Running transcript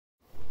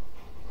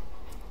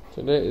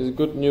Today is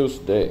good news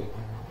day.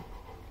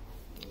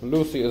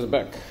 Lucy is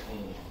back.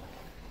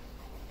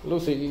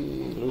 Lucy,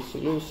 Lucy,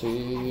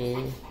 Lucy.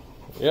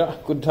 Yeah,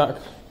 good Tag.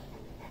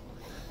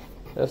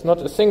 There's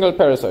not a single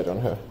parasite on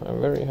her. I'm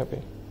very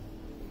happy.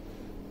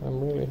 I'm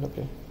really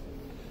happy.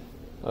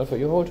 Alpha,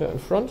 you hold her in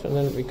front and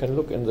then we can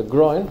look in the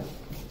groin.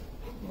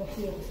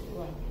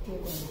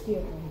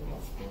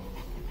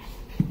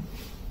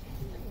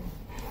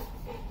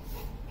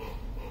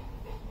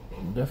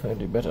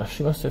 Definitely better.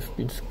 She must have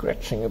been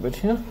scratching a bit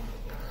here,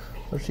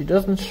 but she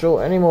doesn't show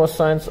any more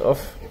signs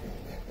of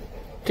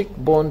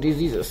tick-borne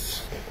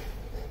diseases.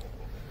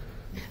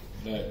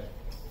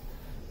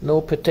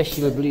 No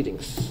petechial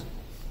bleedings.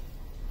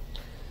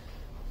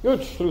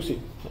 Good, Lucy.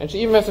 And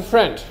she even has a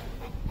friend.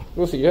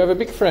 Lucy, you have a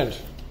big friend.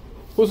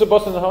 Who's the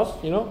boss in the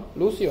house? You know,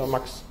 Lucy or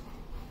Max?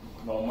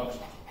 No, Max.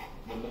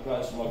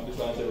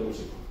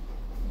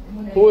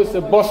 Who is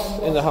the boss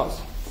in the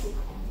house?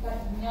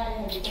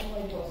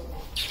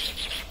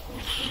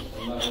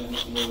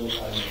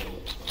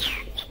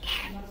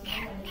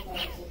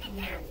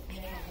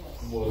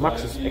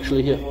 Max is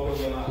actually here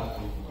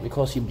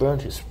because he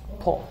burned his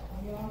paw.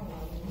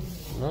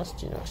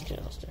 Nasty, nasty,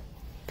 nasty.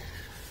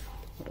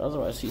 But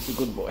otherwise he's a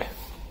good boy.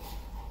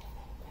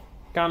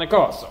 Cane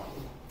corso.